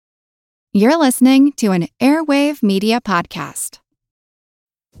You're listening to an Airwave Media Podcast.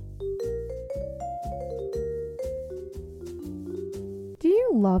 Do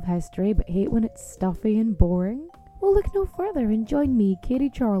you love history but hate when it's stuffy and boring? Well, look no further and join me, Katie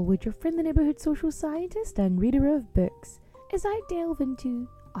Charlwood, your friendly neighbourhood social scientist and reader of books, as I delve into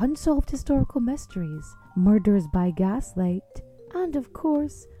unsolved historical mysteries, murders by gaslight, and of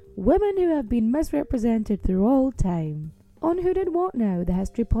course, women who have been misrepresented through all time. On Who Did What Now, the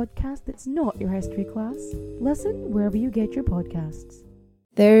history podcast that's not your history class. Listen wherever you get your podcasts.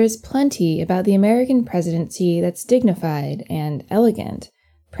 There's plenty about the American presidency that's dignified and elegant.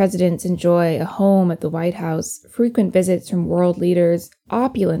 Presidents enjoy a home at the White House, frequent visits from world leaders,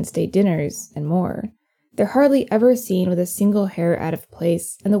 opulent state dinners, and more. They're hardly ever seen with a single hair out of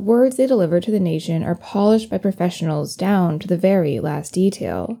place, and the words they deliver to the nation are polished by professionals down to the very last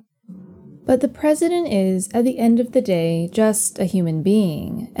detail. But the president is, at the end of the day, just a human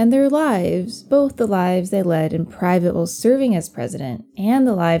being, and their lives, both the lives they led in private while serving as president and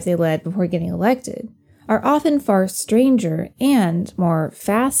the lives they led before getting elected, are often far stranger and more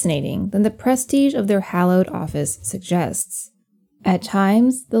fascinating than the prestige of their hallowed office suggests. At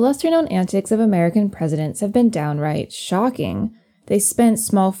times, the lesser-known antics of American presidents have been downright shocking. They spent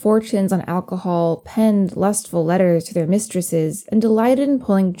small fortunes on alcohol, penned lustful letters to their mistresses, and delighted in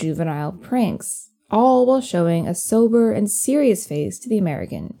pulling juvenile pranks, all while showing a sober and serious face to the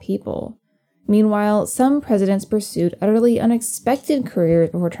American people. Meanwhile, some presidents pursued utterly unexpected careers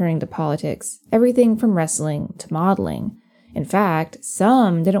before turning to politics, everything from wrestling to modeling. In fact,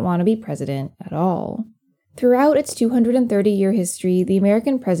 some didn't want to be president at all. Throughout its 230-year history, the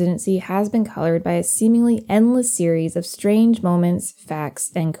American presidency has been colored by a seemingly endless series of strange moments,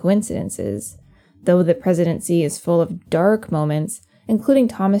 facts, and coincidences. Though the presidency is full of dark moments, including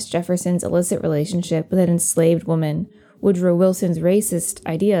Thomas Jefferson's illicit relationship with an enslaved woman, Woodrow Wilson's racist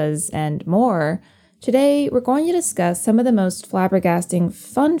ideas, and more, today we're going to discuss some of the most flabbergasting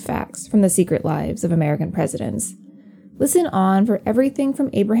fun facts from the secret lives of American presidents. Listen on for everything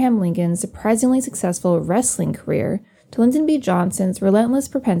from Abraham Lincoln's surprisingly successful wrestling career to Lyndon B. Johnson's relentless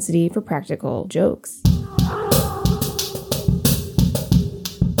propensity for practical jokes.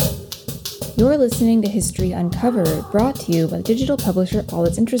 You're listening to History Uncovered, brought to you by the digital publisher All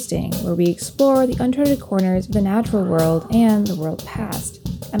That's Interesting, where we explore the uncharted corners of the natural world and the world past.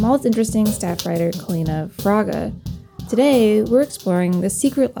 I'm All That's Interesting staff writer Kalina Fraga. Today, we're exploring the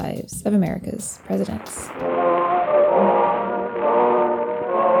secret lives of America's presidents.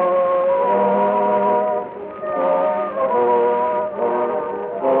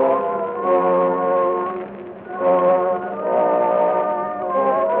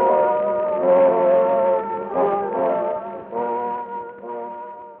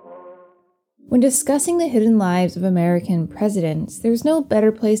 When discussing the hidden lives of American presidents, there's no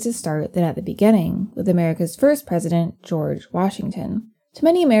better place to start than at the beginning, with America's first president, George Washington. To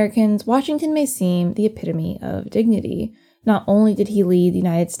many Americans, Washington may seem the epitome of dignity. Not only did he lead the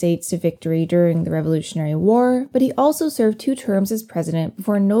United States to victory during the Revolutionary War, but he also served 2 terms as president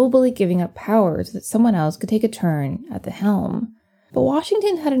before nobly giving up power so that someone else could take a turn at the helm. But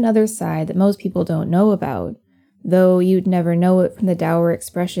Washington had another side that most people don't know about. Though you'd never know it from the dour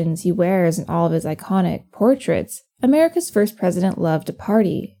expressions he wears in all of his iconic portraits, America's first president loved to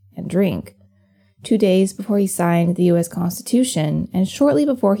party and drink. 2 days before he signed the U.S. Constitution, and shortly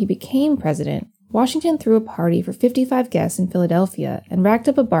before he became president, Washington threw a party for 55 guests in Philadelphia and racked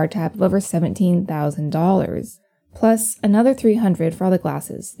up a bar tab of over $17,000, plus another $300 for all the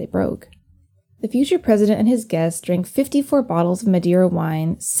glasses they broke. The future president and his guests drank 54 bottles of Madeira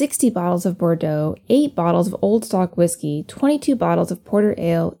wine, 60 bottles of Bordeaux, 8 bottles of Old Stock whiskey, 22 bottles of porter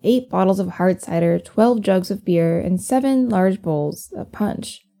ale, 8 bottles of hard cider, 12 jugs of beer, and 7 large bowls of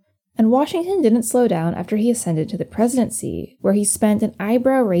punch. And Washington didn't slow down after he ascended to the presidency, where he spent an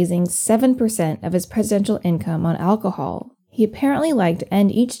eyebrow-raising 7% of his presidential income on alcohol. He apparently liked to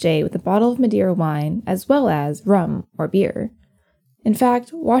end each day with a bottle of Madeira wine, as well as rum or beer. In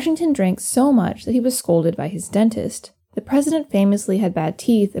fact, Washington drank so much that he was scolded by his dentist. The president famously had bad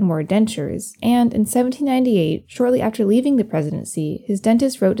teeth and wore dentures, and in 1798, shortly after leaving the presidency, his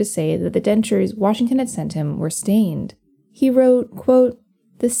dentist wrote to say that the dentures Washington had sent him were stained. He wrote, quote,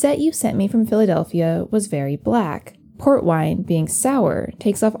 "The set you sent me from Philadelphia was very black. Port wine, being sour,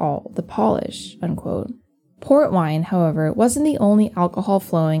 takes off all the polish," unquote. Port wine, however, wasn't the only alcohol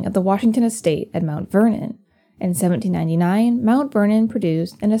flowing at the Washington estate at Mount Vernon. In 1799, Mount Vernon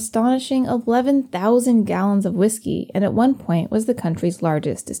produced an astonishing 11,000 gallons of whiskey and at one point was the country's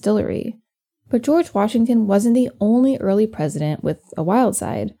largest distillery. But George Washington wasn't the only early president with a wild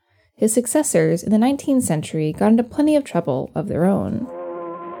side. His successors in the 19th century got into plenty of trouble of their own.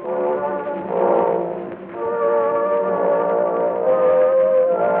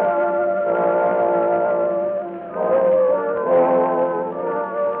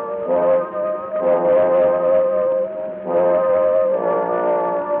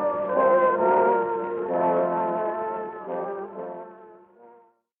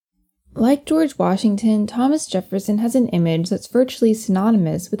 Like George Washington, Thomas Jefferson has an image that's virtually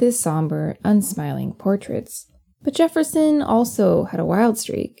synonymous with his somber, unsmiling portraits. But Jefferson also had a wild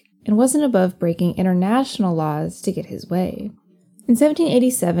streak and wasn't above breaking international laws to get his way. In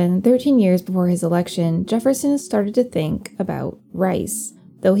 1787, 13 years before his election, Jefferson started to think about rice.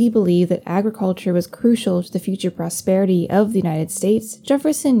 Though he believed that agriculture was crucial to the future prosperity of the United States,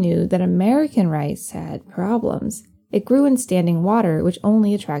 Jefferson knew that American rice had problems. It grew in standing water, which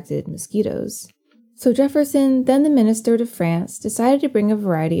only attracted mosquitoes. So Jefferson, then the minister to France, decided to bring a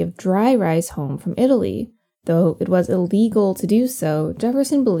variety of dry rice home from Italy. Though it was illegal to do so,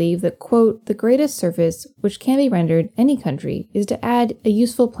 Jefferson believed that, quote, the greatest service which can be rendered any country is to add a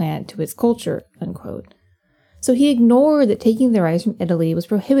useful plant to its culture, unquote. So he ignored that taking the rice from Italy was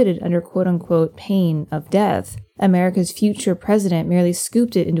prohibited under quote-unquote pain of death. America's future president merely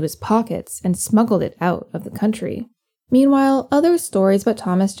scooped it into his pockets and smuggled it out of the country. Meanwhile, other stories about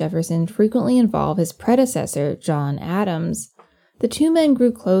Thomas Jefferson frequently involve his predecessor, John Adams. The two men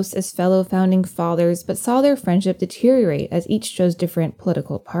grew close as fellow founding fathers, but saw their friendship deteriorate as each chose different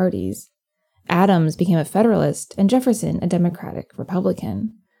political parties. Adams became a Federalist and Jefferson a Democratic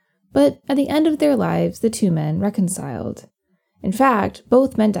Republican. But at the end of their lives, the two men reconciled. In fact,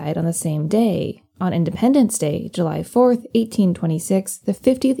 both men died on the same day, on Independence Day, July 4th, 1826, the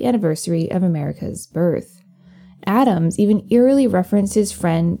 50th anniversary of America's birth. Adams even eerily referenced his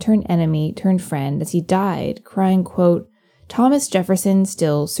friend-turned-enemy-turned-friend as he died, crying, quote, Thomas Jefferson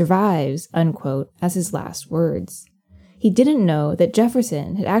still survives, unquote, as his last words. He didn't know that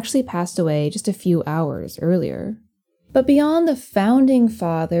Jefferson had actually passed away just a few hours earlier. But beyond the founding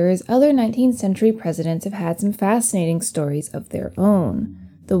fathers, other 19th century presidents have had some fascinating stories of their own.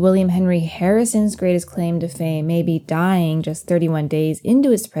 Though William Henry Harrison's greatest claim to fame may be dying just 31 days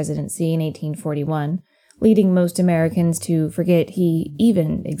into his presidency in 1841, leading most Americans to forget he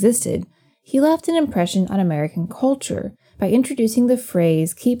even existed, he left an impression on American culture by introducing the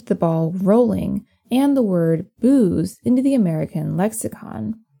phrase keep the ball rolling and the word booze into the American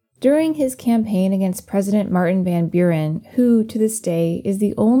lexicon. During his campaign against President Martin Van Buren, who to this day is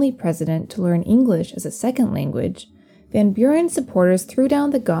the only president to learn English as a second language, Van Buren's supporters threw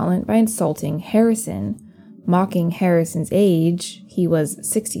down the gauntlet by insulting Harrison. Mocking Harrison's age, he was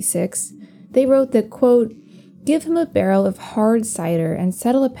 66, they wrote that, quote, give him a barrel of hard cider and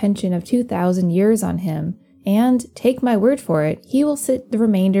settle a pension of 2,000 years on him, and, take my word for it, he will sit the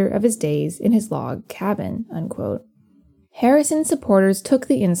remainder of his days in his log cabin, unquote. Harrison's supporters took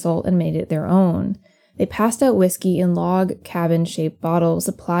the insult and made it their own. They passed out whiskey in log cabin-shaped bottles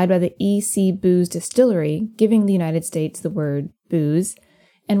supplied by the E.C. Booze Distillery, giving the United States the word booze,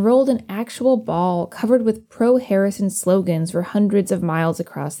 and rolled an actual ball covered with pro-Harrison slogans for hundreds of miles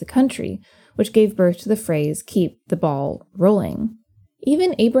across the country, which gave birth to the phrase, keep the ball rolling.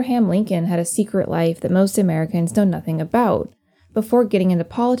 Even Abraham Lincoln had a secret life that most Americans know nothing about. Before getting into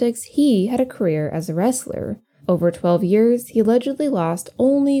politics, he had a career as a wrestler. Over 12 years, he allegedly lost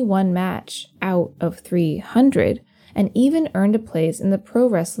only one match out of 300, and even earned a place in the Pro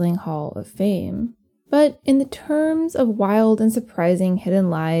Wrestling Hall of Fame. But in the terms of wild and surprising hidden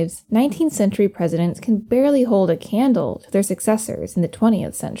lives, 19th century presidents can barely hold a candle to their successors in the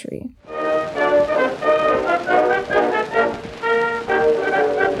 20th century.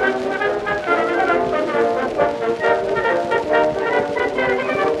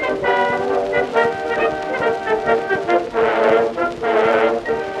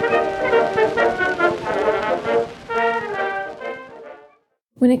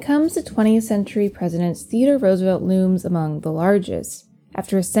 When it comes to 20th century presidents, Theodore Roosevelt looms among the largest.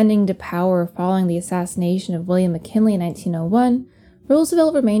 After ascending to power following the assassination of William McKinley in 1901,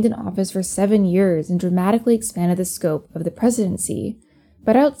 Roosevelt remained in office for 7 years and dramatically expanded the scope of the presidency.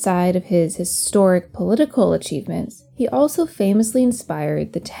 But outside of his historic political achievements, he also famously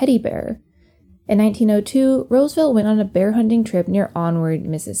inspired the teddy bear. In 1902, Roosevelt went on a bear hunting trip near Onward,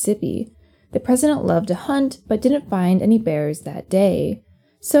 Mississippi. The president loved to hunt, but didn't find any bears that day.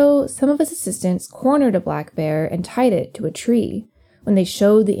 So some of his assistants cornered a black bear and tied it to a tree. When they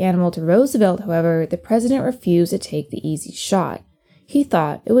showed the animal to Roosevelt, however, the president refused to take the easy shot. He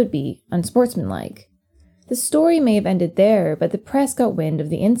thought it would be unsportsmanlike. The story may have ended there, but the press got wind of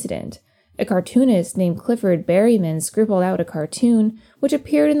the incident. A cartoonist named Clifford Berryman scribbled out a cartoon, which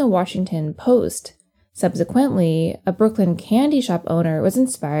appeared in the Washington Post. Subsequently, a Brooklyn candy shop owner was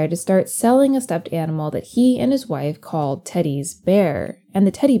inspired to start selling a stuffed animal that he and his wife called Teddy's Bear, and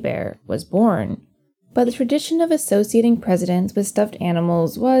the teddy bear was born. But the tradition of associating presidents with stuffed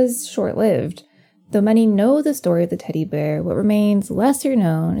animals was short-lived. Though many know the story of the teddy bear, what remains lesser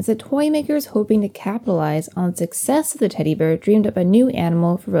known is that toy makers hoping to capitalize on the success of the teddy bear dreamed up a new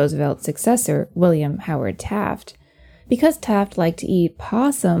animal for Roosevelt's successor, William Howard Taft. Because Taft liked to eat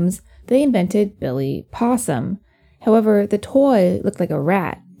possums, they invented Billy Possum. However, the toy looked like a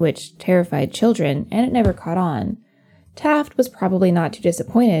rat, which terrified children, and it never caught on. Taft was probably not too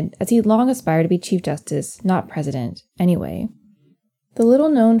disappointed, as he'd long aspired to be Chief Justice, not President, anyway. The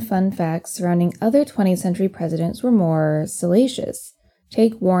little-known fun facts surrounding other 20th century presidents were more salacious.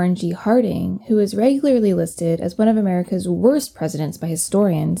 Take Warren G. Harding, who is regularly listed as one of America's worst presidents by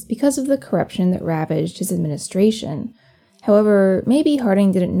historians because of the corruption that ravaged his administration. However, maybe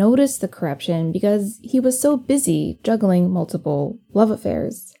Harding didn't notice the corruption because he was so busy juggling multiple love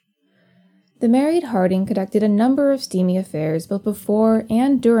affairs. The married Harding conducted a number of steamy affairs both before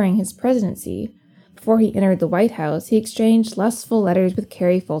and during his presidency. Before he entered the White House, he exchanged lustful letters with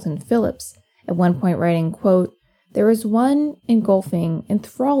Carrie Fulton Phillips, at one point writing, quote, "There is one engulfing,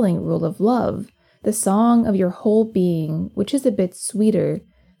 enthralling rule of love, the song of your whole being, which is a bit sweeter,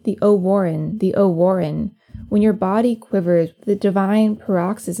 the O Warren, when your body quivers with the divine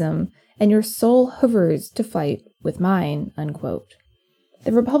paroxysm and your soul hovers to fight with mine," unquote.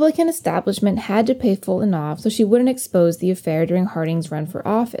 The Republican establishment had to pay Fulton off so she wouldn't expose the affair during Harding's run for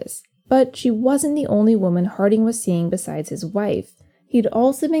office. But she wasn't the only woman Harding was seeing besides his wife. He'd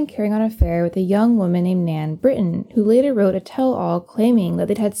also been carrying on an affair with a young woman named Nan Britton, who later wrote a tell-all claiming that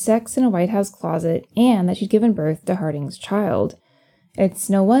they'd had sex in a White House closet and that she'd given birth to Harding's child. It's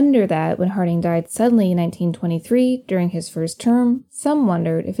no wonder that, when Harding died suddenly in 1923, during his first term, some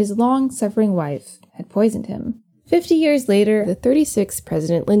wondered if his long-suffering wife had poisoned him. 50 years later, the 36th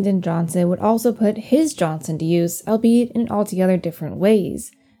President Lyndon Johnson would also put his Johnson to use, albeit in altogether different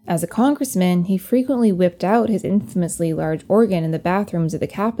ways. As a congressman, he frequently whipped out his infamously large organ in the bathrooms of the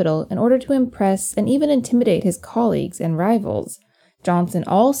Capitol in order to impress and even intimidate his colleagues and rivals. Johnson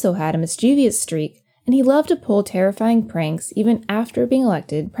also had a mischievous streak, and he loved to pull terrifying pranks even after being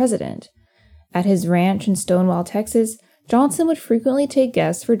elected president. At his ranch in Stonewall, Texas, Johnson would frequently take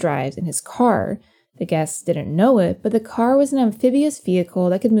guests for drives in his car. The guests didn't know it, but the car was an amphibious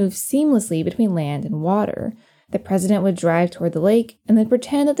vehicle that could move seamlessly between land and water. The president would drive toward the lake and then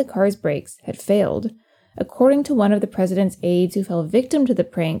pretend that the car's brakes had failed. According to one of the president's aides who fell victim to the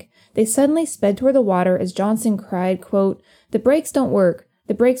prank, they suddenly sped toward the water as Johnson cried, quote, "The brakes don't work.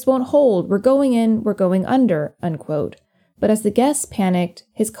 The brakes won't hold. We're going in. We're going under," unquote. But as the guests panicked,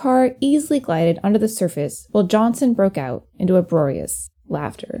 his car easily glided onto the surface while Johnson broke out into uproarious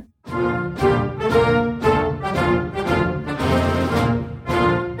laughter.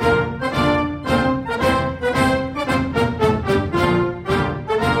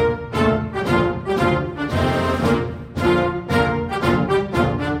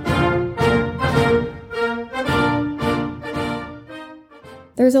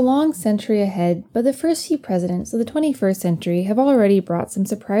 There's a long century ahead, but the first few presidents of the 21st century have already brought some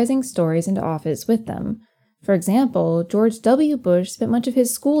surprising stories into office with them. For example, George W. Bush spent much of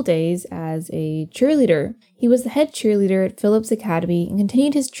his school days as a cheerleader. He was the head cheerleader at Phillips Academy and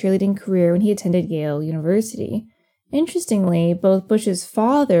continued his cheerleading career when he attended Yale University. Interestingly, both Bush's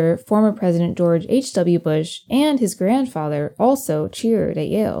father, former President George H.W. Bush, and his grandfather also cheered at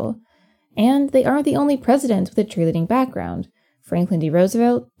Yale. And they aren't the only presidents with a cheerleading background. Franklin D.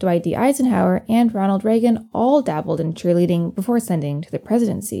 Roosevelt, Dwight D. Eisenhower, and Ronald Reagan all dabbled in cheerleading before ascending to the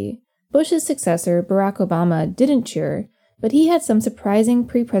presidency. Bush's successor, Barack Obama, didn't cheer, but he had some surprising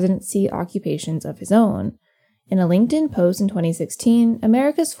pre-presidency occupations of his own. In a LinkedIn post in 2016,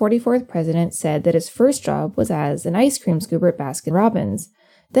 America's 44th president said that his first job was as an ice cream scooper at Baskin-Robbins.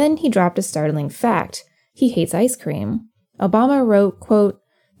 Then he dropped a startling fact: he hates ice cream. Obama wrote, quote,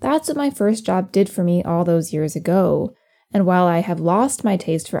 "That's what my first job did for me all those years ago. And while I have lost my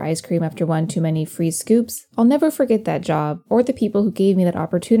taste for ice cream after one too many free scoops, I'll never forget that job or the people who gave me that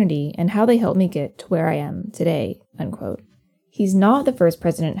opportunity and how they helped me get to where I am today," unquote. He's not the first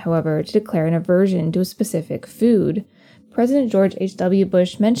president, however, to declare an aversion to a specific food. President George H.W.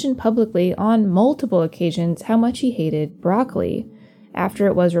 Bush mentioned publicly on multiple occasions how much he hated broccoli. After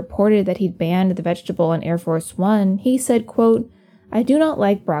it was reported that he'd banned the vegetable on Air Force One, he said, quote, "I do not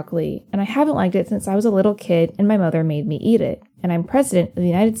like broccoli, and I haven't liked it since I was a little kid and my mother made me eat it, and I'm president of the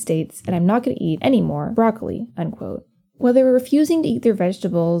United States and I'm not going to eat any more broccoli," unquote. Whether refusing to eat their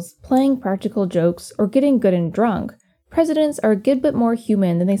vegetables, playing practical jokes, or getting good and drunk, presidents are a good bit more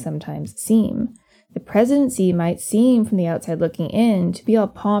human than they sometimes seem. The presidency might seem from the outside looking in to be all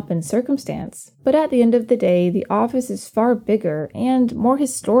pomp and circumstance, but at the end of the day, the office is far bigger and more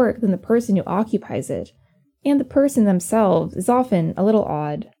historic than the person who occupies it. And the person themselves is often a little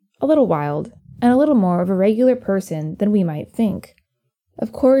odd, a little wild, and a little more of a regular person than we might think.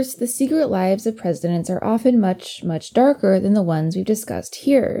 Of course, the secret lives of presidents are often much, much darker than the ones we've discussed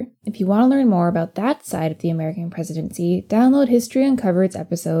here. If you want to learn more about that side of the American presidency, download History Uncovered's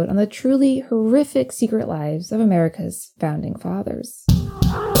episode on the truly horrific secret lives of America's founding fathers.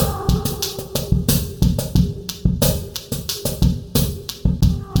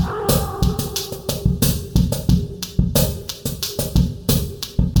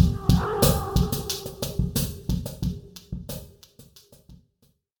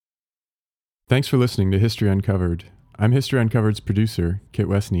 Thanks for listening to History Uncovered. I'm History Uncovered's producer, Kit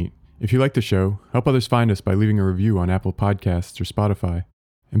Westneat. If you like the show, help others find us by leaving a review on Apple Podcasts or Spotify.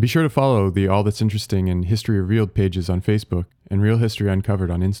 And be sure to follow the All That's Interesting and History Revealed pages on Facebook and Real History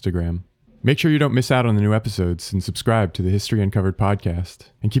Uncovered on Instagram. Make sure you don't miss out on the new episodes and subscribe to the History Uncovered podcast.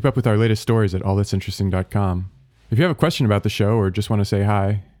 And keep up with our latest stories at allthat'sinteresting.com. If you have a question about the show or just want to say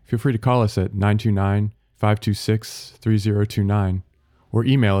hi, feel free to call us at 929-526-3029. or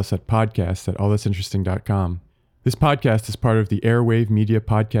email us at podcast@allthat'sinteresting.com. This podcast is part of the Airwave Media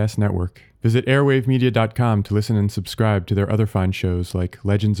Podcast Network. Visit airwavemedia.com to listen and subscribe to their other fine shows like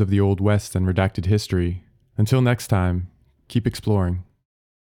Legends of the Old West and Redacted History. Until next time, keep exploring.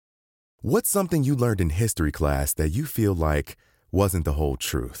 What's something you learned in history class that you feel like wasn't the whole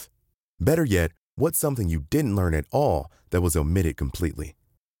truth? Better yet, what's something you didn't learn at all that was omitted completely?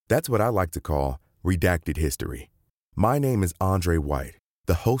 That's what I like to call redacted history. My name is Andre White,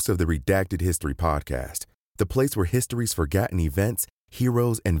 the host of the Redacted History Podcast, the place where history's forgotten events,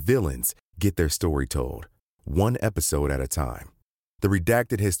 heroes, and villains get their story told, one episode at a time. The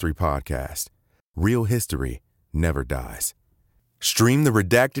Redacted History Podcast. Real history never dies. Stream the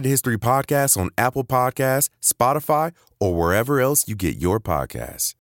Redacted History Podcast on Apple Podcasts, Spotify, or wherever else you get your podcasts.